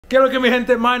Que lo que mi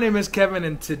gente, my name is Kevin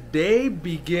and today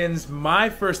begins my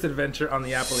first adventure on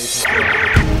the Appalachian.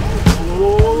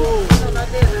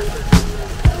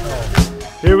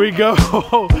 Here we go.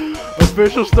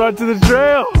 Official start to the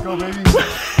trail. Let's go, baby.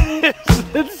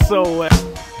 It's so wet.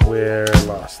 We're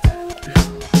lost.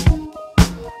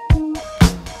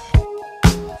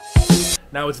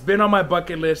 Now it's been on my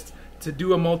bucket list to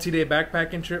do a multi-day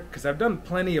backpacking trip because I've done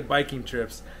plenty of biking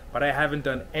trips, but I haven't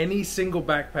done any single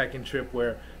backpacking trip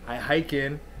where I hike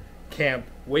in, camp,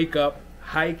 wake up,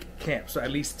 hike, camp. So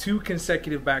at least 2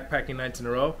 consecutive backpacking nights in a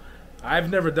row.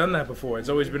 I've never done that before. It's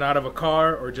always been out of a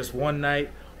car or just one night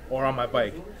or on my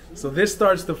bike. So this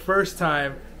starts the first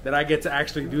time that I get to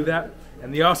actually do that.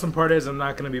 And the awesome part is I'm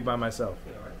not gonna be by myself.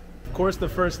 Of course, the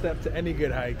first step to any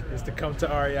good hike is to come to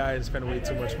REI and spend way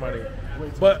too much money.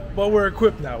 But we're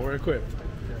equipped now, we're equipped.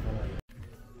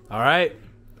 All right,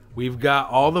 we've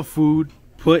got all the food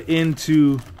put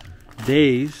into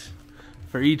days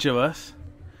for each of us,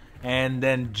 and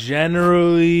then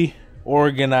generally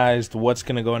organized what's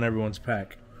gonna go in everyone's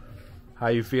pack. How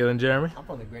you feeling, Jeremy? I'm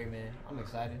feeling great, man. I'm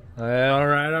excited. All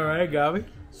right, Gabi.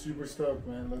 Super stoked,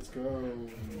 man. Let's go.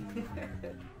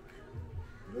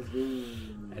 Let's go.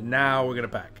 And now we're gonna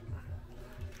pack.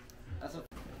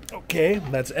 Okay,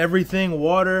 that's everything.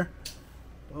 Water.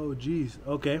 Oh, geez.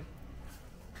 Okay.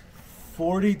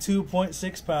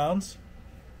 42.6 pounds.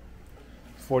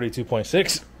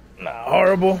 42.6. Not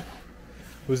horrible.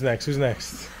 Who's next? Who's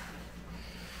next?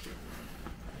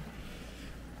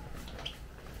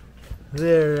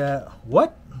 There.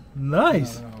 What?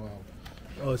 Nice. No.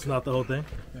 Oh, it's not the whole thing?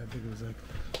 Yeah, I think it was like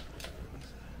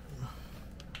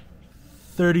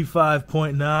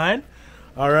 35.9.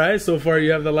 All right, so far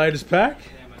you have the lightest pack.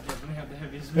 Damn, I definitely have the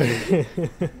heaviest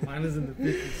one. Mine is in the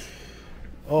 50s.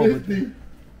 Oh, 50.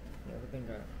 Everything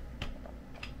got.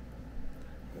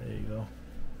 There you go.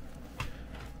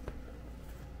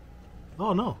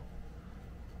 Oh no,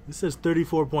 this says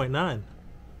 34.9.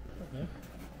 Okay.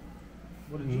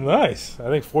 What did you? Nice. I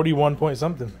think 41 point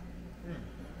something.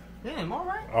 Damn, all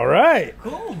right. All right.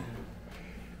 Cool.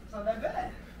 It's not that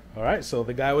bad. All right, so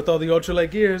the guy with all the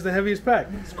ultralight gear is the heaviest pack.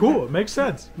 It's cool. It makes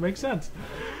sense. It makes sense.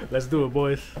 Let's do it,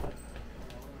 boys.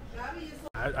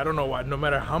 I don't know why. No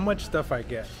matter how much stuff I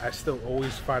get, I still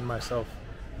always find myself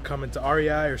coming to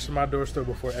REI or some outdoor store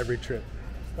before every trip.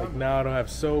 Like now I don't have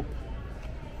soap.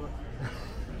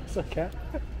 It's a cat.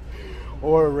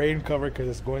 Or a rain cover because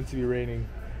it's going to be raining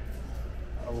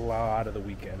a lot of the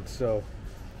weekend. So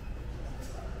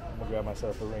I'm gonna grab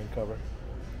myself a rain cover.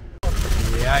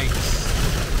 Yikes.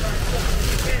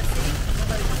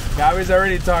 Gabi's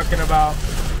already talking about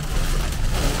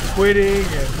quitting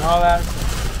and all that.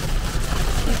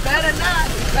 You better not.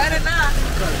 You better not.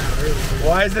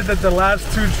 Why is it that the last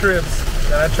 2 trips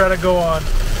that I try to go on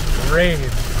rain?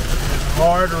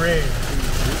 Hard rain.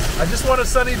 I just want a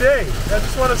sunny day. I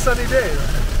just want a sunny day.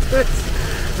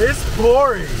 It's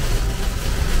pouring.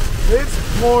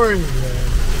 It's pouring, man.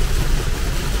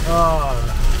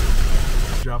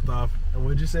 Oh. Dropped off. And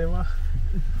what'd you say, Ma?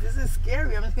 This is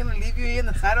scary. I'm just gonna leave you here on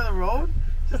the side of the road,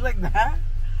 just like that,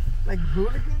 like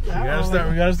hooligans. We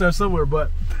gotta start somewhere.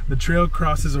 But the trail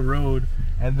crosses a road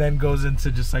and then goes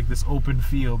into just like this open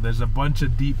field. There's a bunch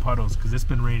of deep puddles because it's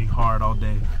been raining hard all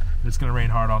day. It's gonna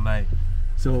rain hard all night.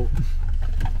 So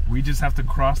we just have to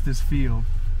cross this field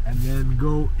and then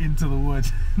go into the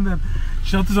woods. And then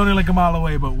shelter's only like a mile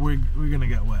away, but we're gonna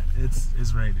get wet.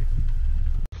 It's raining.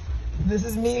 This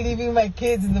is me leaving my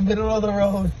kids in the middle of the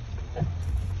road.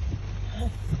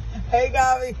 Hey,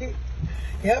 Gabi.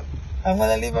 Yep, I'm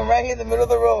gonna leave him right here in the middle of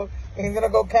the road, and he's gonna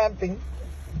go camping.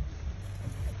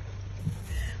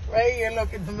 Right here,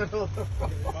 look, in the middle of the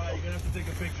road. Ma, you're gonna have to take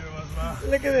a picture of us, Ma.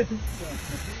 Look at this.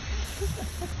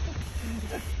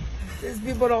 These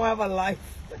people don't have a life.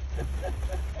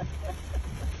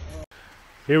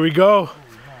 Here we go.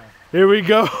 Here we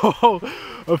go.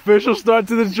 Official start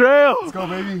to the trail. Let's go,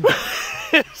 baby.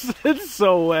 It's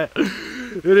so wet.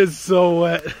 It is so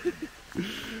wet.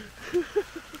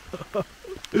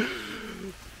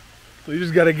 We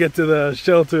just gotta get to the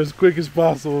shelter as quick as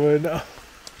possible right now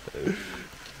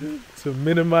to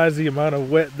minimize the amount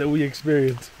of wet that we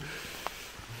experience.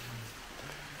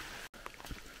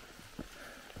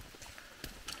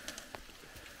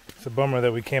 It's a bummer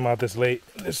that we came out this late.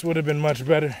 This would have been much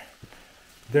better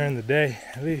during the day,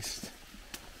 at least.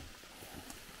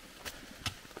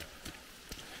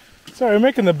 Sorry, we're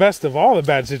making the best of all the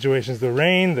bad situations. The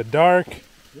rain, the dark.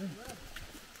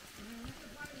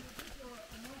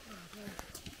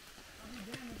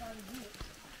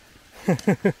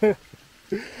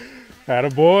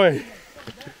 Attaboy.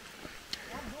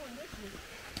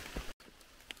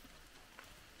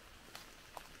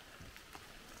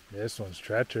 This one's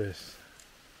treacherous.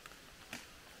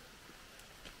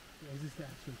 Is this the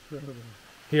actual trail though?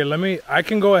 Here, I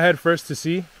can go ahead first to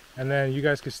see, and then you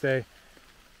guys can stay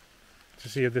to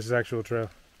see if this is actual trail.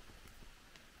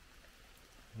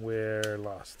 We're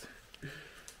lost.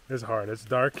 It's hard, it's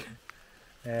dark,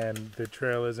 and the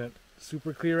trail isn't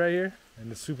super clear right here,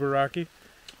 and it's super rocky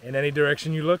in any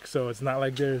direction you look, so it's not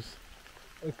like there's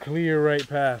a clear right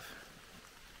path.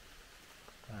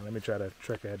 Let me try to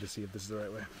trek ahead to see if this is the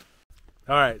right way.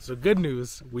 Alright, so good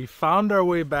news. We found our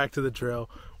way back to the trail.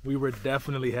 We were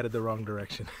definitely headed the wrong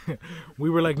direction. We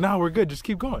were like, no, we're good. Just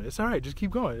keep going. It's alright. Just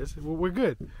keep going. We're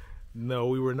good. No,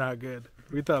 we were not good.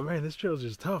 We thought, man, this trail's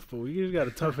just tough, but we just got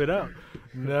to tough it out.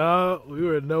 No, we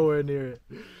were nowhere near it.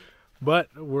 But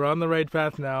we're on the right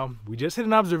path now. We just hit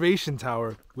an observation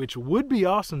tower, which would be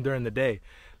awesome during the day.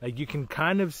 Like, you can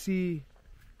kind of see...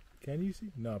 Can you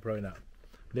see? No, probably not.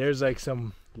 There's like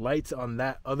some lights on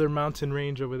that other mountain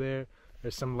range over there.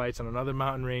 There's some lights on another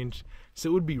mountain range. So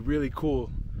it would be really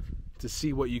cool to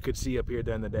see what you could see up here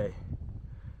during the day.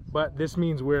 But this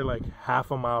means we're like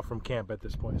half a mile from camp at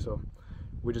this point. So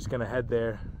we're just gonna head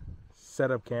there,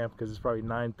 set up camp, because it's probably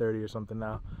 9:30 or something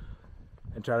now,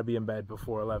 and try to be in bed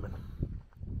before 11.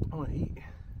 I wanna eat.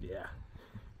 Yeah.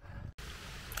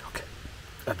 Okay.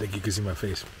 I think you can see my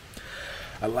face.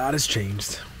 A lot has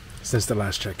changed since the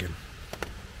last check-in.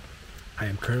 I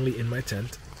am currently in my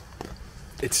tent.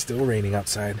 It's still raining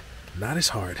outside. Not as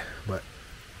hard, but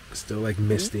still like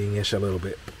misting-ish a little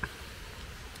bit.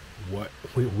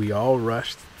 We all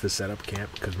rushed to set up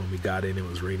camp because when we got in it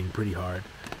was raining pretty hard.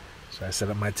 So I set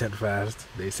up my tent fast.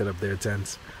 They set up their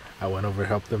tents. I went over,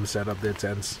 helped them set up their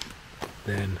tents.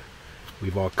 Then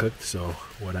we've all cooked. So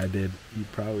what I did, you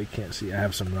probably can't see. I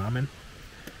have some ramen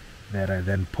that I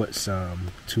then put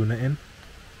some tuna in.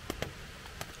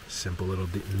 Simple little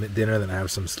dinner. Then I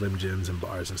have some Slim Jims and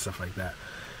bars and stuff like that.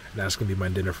 And that's gonna be my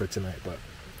dinner for tonight. But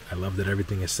I love that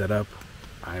everything is set up.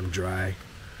 I'm dry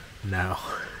now.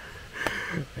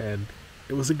 And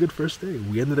it was a good first day.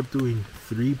 We ended up doing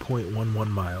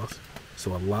 3.11 miles,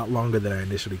 so a lot longer than I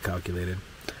initially calculated,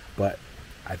 but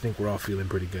I think we're all feeling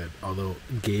pretty good. Although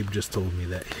Gabe just told me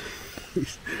that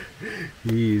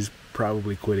he's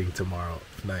probably quitting tomorrow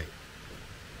night.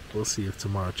 We'll see if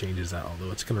tomorrow changes that,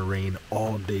 although it's gonna rain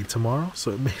all day tomorrow,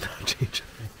 so it may not change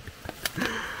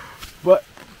anything. But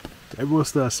everyone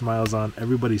still has smiles on.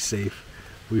 Everybody's safe.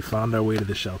 We found our way to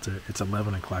the shelter. It's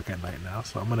 11 o'clock at night now,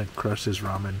 so I'm gonna crush this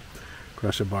ramen,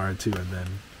 crush a bar or two, and then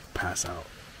pass out.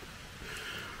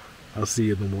 I'll see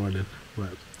you in the morning.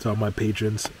 But to all my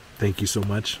patrons, thank you so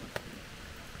much.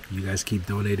 You guys keep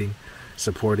donating,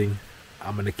 supporting.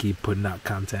 I'm gonna keep putting out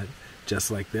content just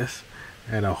like this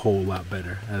and a whole lot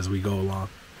better as we go along.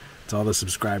 To all the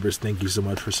subscribers, thank you so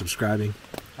much for subscribing.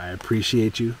 I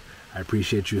appreciate you. I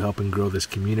appreciate you helping grow this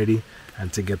community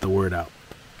and to get the word out.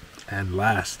 And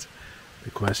last,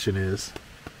 the question is,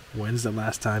 when's the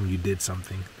last time you did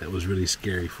something that was really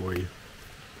scary for you?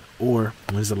 Or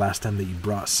when's the last time that you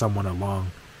brought someone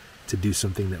along to do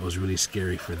something that was really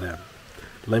scary for them?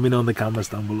 Let me know in the comments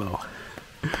down below.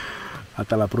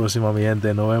 Hasta la próxima, mi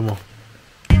gente. Nos vemos.